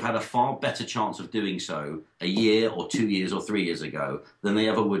 they would have had a far better chance of doing so a year or 2 years or 3 years ago than they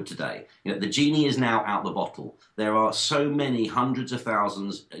ever would today. You know, the genie is now out the bottle. There are so many hundreds of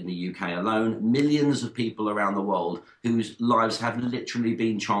thousands in the UK alone, millions of people around the world whose lives have literally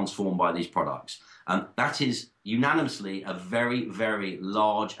been transformed by these products. That is unanimously a very, very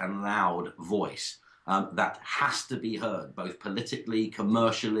large and loud voice. That has to be heard, both politically,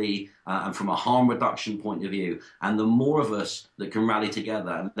 commercially, and from a harm reduction point of view. And the more of us that can rally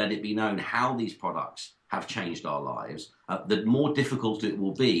together and let it be known how these products have changed our lives, the more difficult it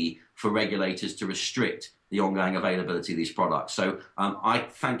will be for regulators to restrict the ongoing availability of these products. So I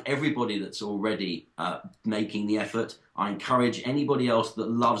thank everybody that's already making the effort. I encourage anybody else that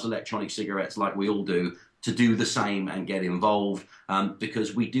loves electronic cigarettes like we all do to do the same and get involved,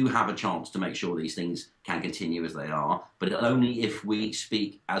 because we do have a chance to make sure these things can continue as they are, but only if we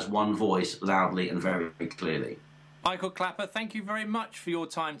speak as one voice loudly and very, very clearly. Michael Clapper, thank you very much for your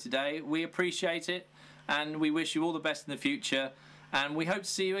time today. We appreciate it, and we wish you all the best in the future, and we hope to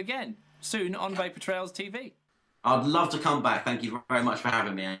see you again soon on Vapor Trails TV. I'd love to come back. Thank you very much for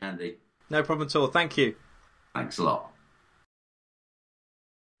having me, Andy. No problem at all. Thank you. Thanks a lot.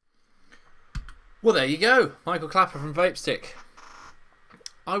 Well, there you go, Michael Clapper from Vapestick.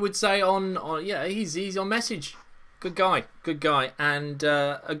 I would say yeah, he's on message. Good guy, and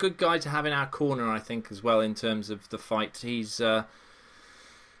a good guy to have in our corner, I think, as well, in terms of the fight. He's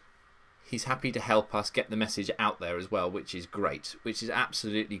happy to help us get the message out there as well, which is great, which is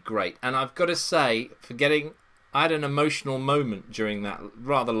absolutely great. And I've got to say, I had an emotional moment during that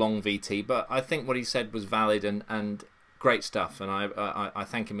rather long VT, but I think what he said was valid and great stuff, and I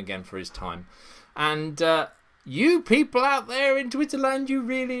thank him again for his time. And you people out there in Twitterland, you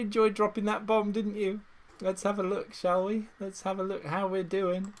really enjoyed dropping that bomb, didn't you? Let's have a look, shall we? Let's have a look how we're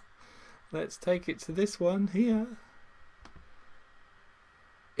doing. Let's take it to this one here.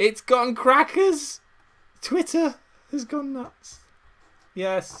 It's gone crackers! Twitter has gone nuts.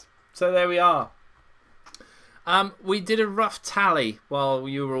 Yes, so there we are. We did a rough tally while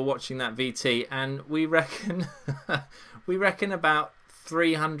you were all watching that VT, and we reckon about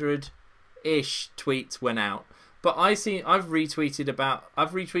 300-ish tweets went out. But I've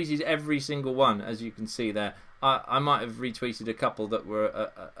retweeted every single one, as you can see there. I might have retweeted a couple that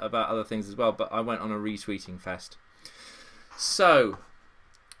were about other things as well, but I went on a retweeting fest. So,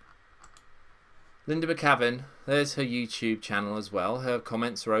 Linda McCavan, there's her YouTube channel as well. Her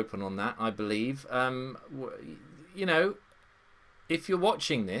comments are open on that, I believe. You know, if you're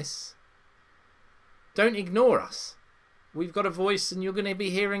watching this, don't ignore us. We've got a voice, and you're going to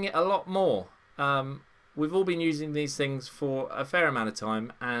be hearing it a lot more. We've all been using these things for a fair amount of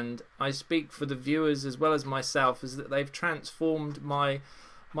time, and I speak for the viewers as well as myself, is that they've transformed my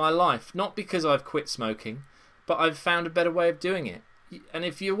life. Not because I've quit smoking, but I've found a better way of doing it. And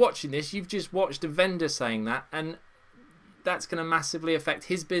if you're watching this, you've just watched a vendor saying that, and that's going to massively affect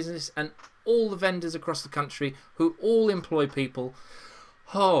his business and all the vendors across the country who all employ people.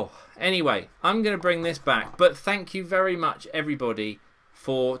 Oh, anyway, I'm going to bring this back, but thank you very much, everybody,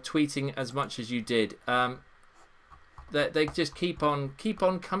 for tweeting as much as you did. They just keep on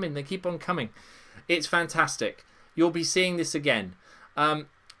coming. They keep on coming. It's fantastic. You'll be seeing this again.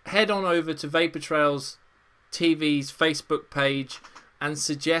 Head on over to Vapor Trails TV's Facebook page and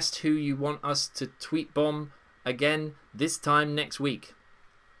suggest who you want us to tweet bomb again this time next week.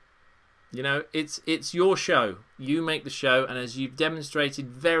 You know, it's your show. You make the show, and as you've demonstrated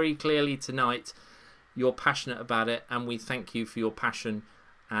very clearly tonight, you're passionate about it, and we thank you for your passion,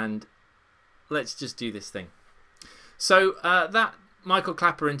 and let's just do this thing. So that Michael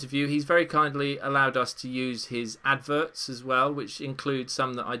Clapper interview, he's very kindly allowed us to use his adverts as well, which include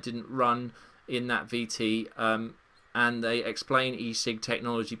some that I didn't run in that VT, and they explain e-cig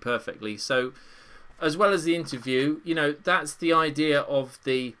technology perfectly. So as well as the interview, you know, that's the idea of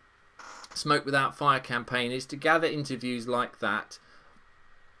the Smoke Without Fire campaign, is to gather interviews like that.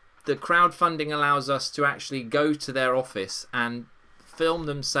 The crowdfunding allows us to actually go to their office and film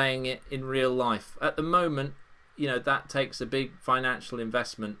them saying it in real life. At the moment, you know, that takes a big financial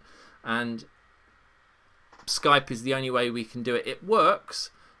investment, and Skype is the only way we can do it. It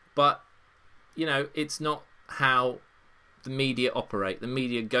works, but you know, it's not how the media operate. The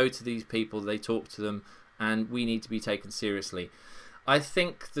media go to these people, they talk to them, and we need to be taken seriously. I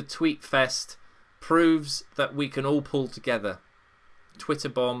think the Tweet Fest proves that we can all pull together. Twitter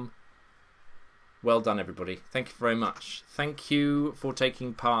bomb. Well done, everybody. Thank you very much. Thank you for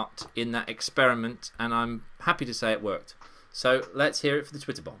taking part in that experiment, and I'm happy to say it worked. So let's hear it for the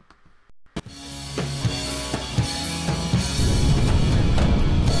Twitter bomb.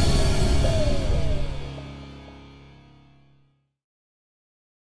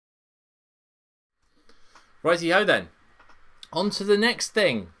 Righty-ho then. On to the next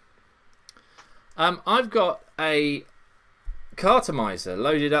thing. I've got a cartomizer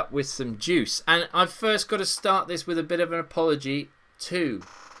loaded up with some juice, and I've first got to start this with a bit of an apology to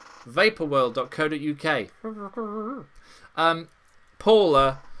vaporworld.co.uk.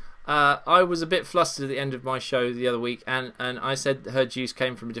 Paula, I was a bit flustered at the end of my show the other week, and I said her juice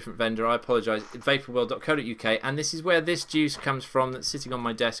came from a different vendor. I apologise. Vaporworld.co.uk, and this is where this juice comes from that's sitting on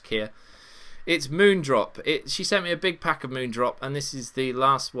my desk here. It's Moondrop. She sent me a big pack of Moondrop, and this is the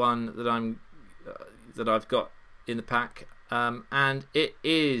last one that I've got in the pack, and it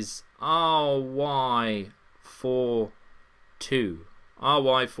is RY42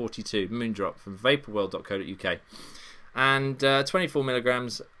 Moondrop from vaporworld.co.uk, and 24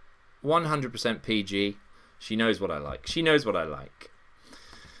 milligrams, 100% PG. She knows what I like. She knows what I like.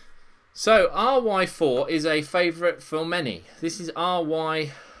 So RY4 is a favourite for many. This is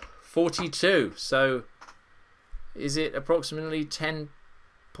RY42. So is it approximately 10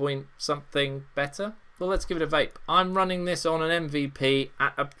 point something better? Well, let's give it a vape. I'm running this on an MVP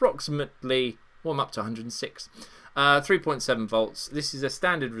at approximately, well, I'm up to 106. 3.7 volts. This is a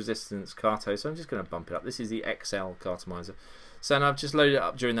standard resistance carto, so I'm just going to bump it up. This is the XL cartomizer. So now I've just loaded it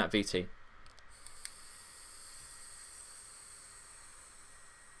up during that VT.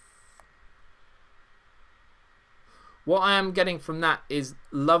 What I am getting from that is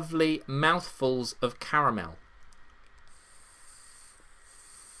lovely mouthfuls of caramel.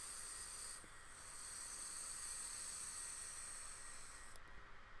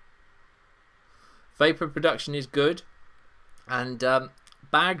 Vapor production is good, and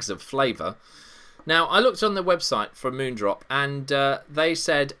bags of flavour. Now, I looked on the website for Moondrop, and they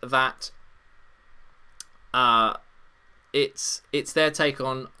said that it's their take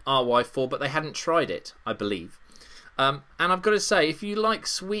on RY4, but they hadn't tried it, I believe. And I've got to say, if you like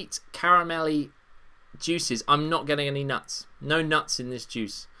sweet caramelly juices, I'm not getting any nuts. No nuts in this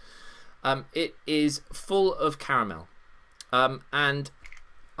juice. It is full of caramel, and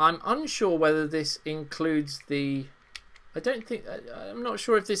I'm unsure whether this includes the... I'm not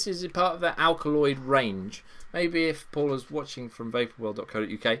sure if this is a part of the alkaloid range. Maybe if Paula's watching from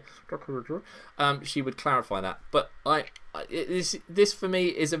vaporworld.co.uk, she would clarify that. But this for me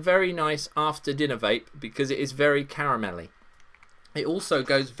is a very nice after dinner vape because it is very caramelly. It also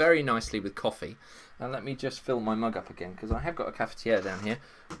goes very nicely with coffee. And let me just fill my mug up again because I have got a cafetiere down here,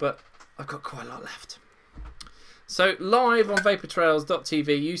 but I've got quite a lot left. So live on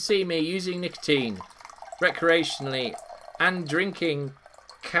vaportrails.tv, you see me using nicotine recreationally and drinking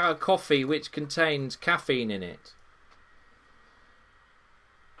coffee which contains caffeine in it.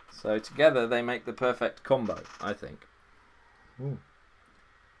 So together they make the perfect combo, I think. Ooh.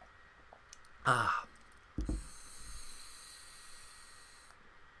 Ah.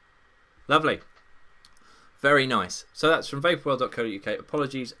 Lovely. Very nice. So that's from vaporworld.co.uk.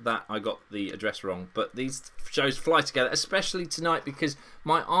 Apologies that I got the address wrong, but these shows fly together, especially tonight because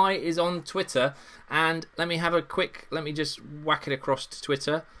my eye is on Twitter. And let me just whack it across to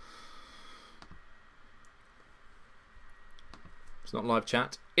Twitter. It's not live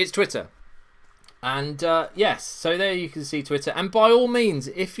chat. It's Twitter. And yes, so there you can see Twitter. And by all means,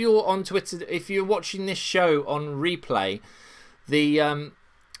 if you're on Twitter, if you're watching this show on replay, the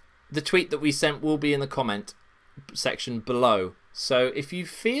tweet that we sent will be in the comment section below. So if you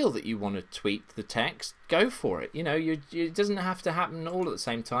feel that you want to tweet the text, go for it. You know, it doesn't have to happen all at the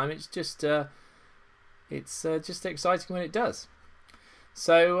same time. It's just exciting when it does.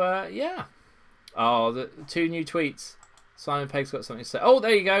 So yeah. Oh, the 2 new tweets. Simon Pegg's got something to say. Oh,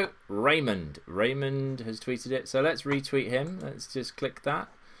 there you go. Raymond has tweeted it. So let's retweet him. Let's just click that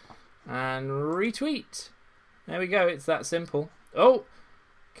and retweet. There we go. It's that simple. Oh.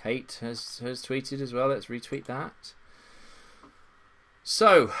 Kate has tweeted as well. Let's retweet that.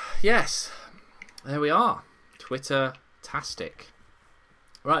 So, yes, there we are. Twitter-tastic.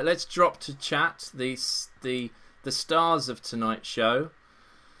 Right, let's drop to chat the stars of tonight's show.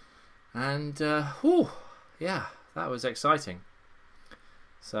 And, yeah, that was exciting.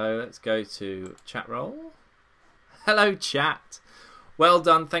 So let's go to chat roll. Hello, chat. Well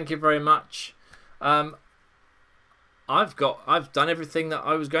done. Thank you very much. I've done everything that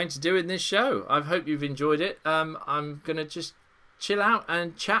I was going to do in this show. I hope you've enjoyed it. I'm gonna just chill out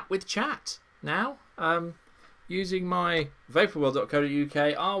and chat with chat now, using my vaporworld.co.uk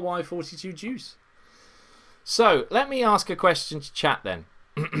RY42 juice. So let me ask a question to chat then.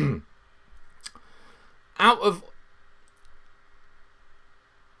 Out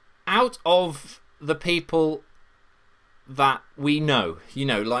of the people that we know, you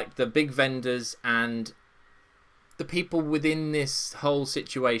know, like the big vendors and the people within this whole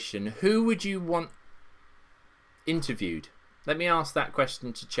situation, who would you want interviewed? Let me ask that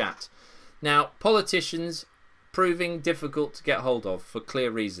question to chat. Now, politicians proving difficult to get hold of for clear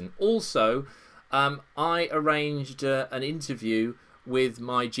reason. Also, I arranged an interview with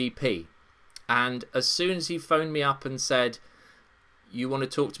my GP, and as soon as he phoned me up and said, "You want to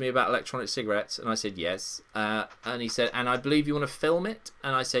talk to me about electronic cigarettes?" and I said yes, and he said, "And I believe you want to film it?"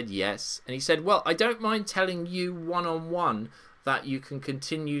 and I said yes, and he said, "Well, I don't mind telling you one-on-one that you can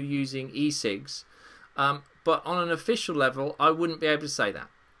continue using e-cigs, but on an official level I wouldn't be able to say that."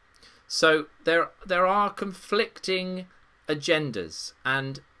 So there are conflicting agendas,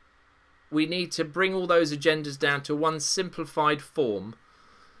 and we need to bring all those agendas down to one simplified form.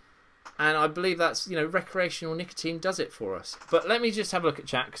 And I believe that's, recreational nicotine does it for us. But let me just have a look at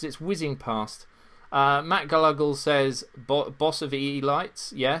chat because it's whizzing past. Matt Gallagher says, boss of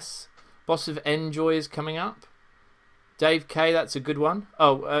E-Lights, yes. Boss of Enjoy is coming up. Dave K, that's a good one.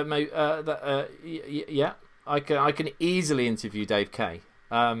 Oh, yeah, I can easily interview Dave K.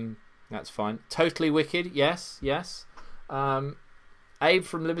 That's fine. Totally Wicked, yes. Abe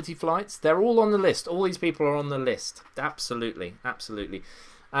from Liberty Flights, they're all on the list. All these people are on the list. Absolutely.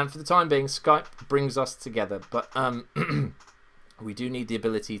 And for the time being, Skype brings us together. But we do need the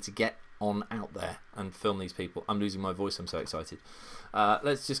ability to get on out there and film these people. I'm losing my voice. I'm so excited.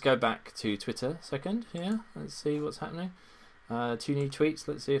 Let's just go back to Twitter a second. Yeah, let's see what's happening. 2 new tweets.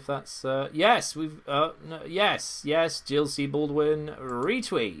 Let's see if that's... yes, we've... no, yes. Jill C. Baldwin,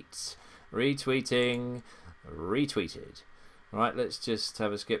 retweets. Retweeting. Retweeted. Right, let's just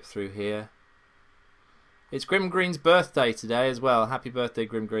have a skip through here. It's Grim Green's birthday today as well. Happy birthday,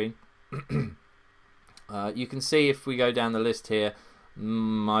 Grim Green. You can see if we go down the list here,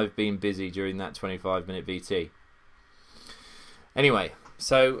 I've been busy during that 25-minute VT. Anyway,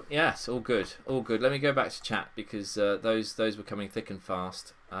 so yes, all good. Let me go back to chat because those were coming thick and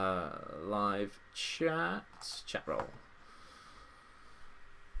fast. Live chat roll.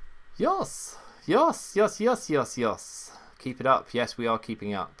 Yes. Keep it up. Yes, we are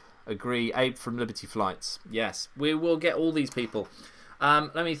keeping up. Agree. Abe from Liberty Flights. Yes, we will get all these people.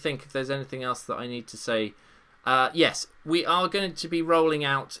 Let me think if there's anything else that I need to say. Yes, we are going to be rolling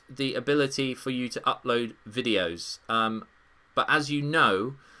out the ability for you to upload videos. But as you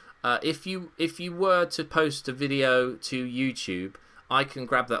know, if you were to post a video to YouTube, I can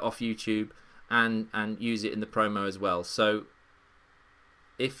grab that off YouTube and use it in the promo as well. So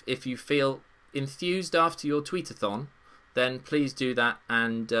if you feel enthused after your tweetathon, then please do that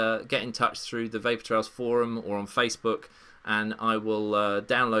and get in touch through the Vapor Trails forum or on Facebook, and I will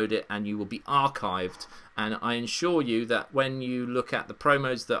download it and you will be archived. And I assure you that when you look at the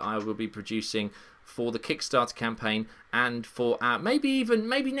promos that I will be producing for the Kickstarter campaign and for maybe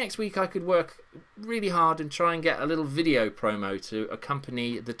next week I could work really hard and try and get a little video promo to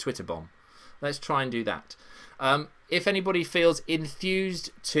accompany the Twitter bomb. Let's try and do that. If anybody feels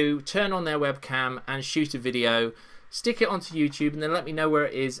enthused to turn on their webcam and shoot a video, stick it onto YouTube and then let me know where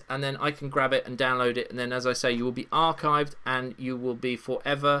it is, and then I can grab it and download it, and then, as I say, you will be archived and you will be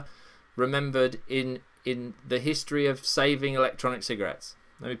forever remembered in the history of saving electronic cigarettes.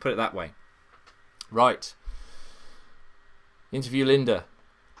 Let me put it that way. Right. Interview Linda.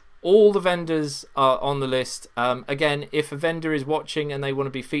 All the vendors are on the list. Again, if a vendor is watching and they want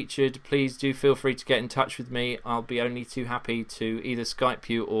to be featured, please do feel free to get in touch with me. I'll be only too happy to either Skype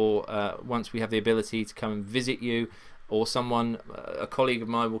you or once we have the ability to come and visit you, or someone, a colleague of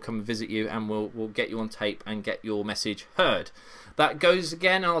mine will come and visit you and we'll get you on tape and get your message heard. That goes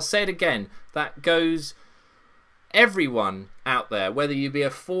again, I'll say it again, that goes everyone out there, whether you be a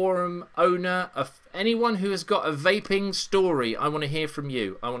forum owner, anyone who has got a vaping story, I want to hear from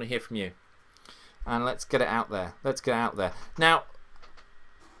you. And let's get it out there. Now,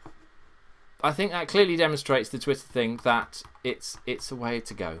 I think that clearly demonstrates the Twitter thing that it's a way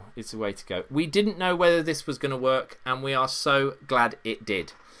to go. We didn't know whether this was going to work, and we are so glad it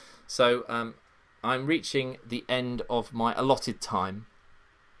did. So I'm reaching the end of my allotted time,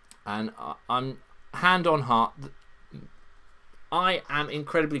 and I'm hand on heart, I am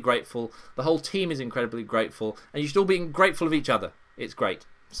incredibly grateful. The whole team is incredibly grateful, and you should all be grateful of each other. It's great.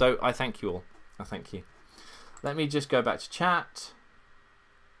 So I thank you all. I thank you. Let me just go back to chat.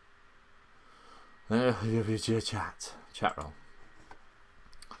 Chat roll.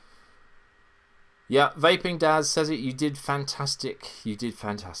 Yeah, Vaping Daz says it. You did fantastic.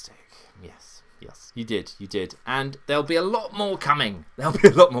 Yes, you did. And there'll be a lot more coming.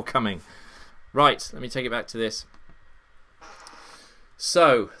 Right, let me take it back to this.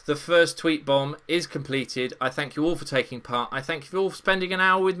 So, the first tweet bomb is completed. I thank you all for taking part. I thank you for all for spending an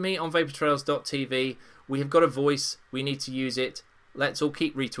hour with me on vaportrails.tv. We have got a voice. We need to use it. Let's all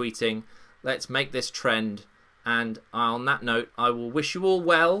keep retweeting. Let's make this trend. And on that note, I will wish you all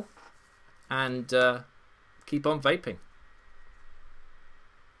well and keep on vaping.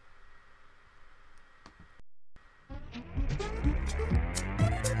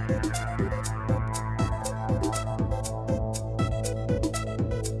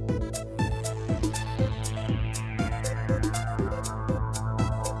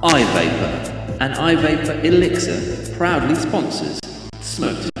 iVapor and iVapor Elixir proudly sponsors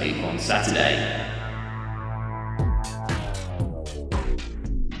Smoke to Vape on Saturday.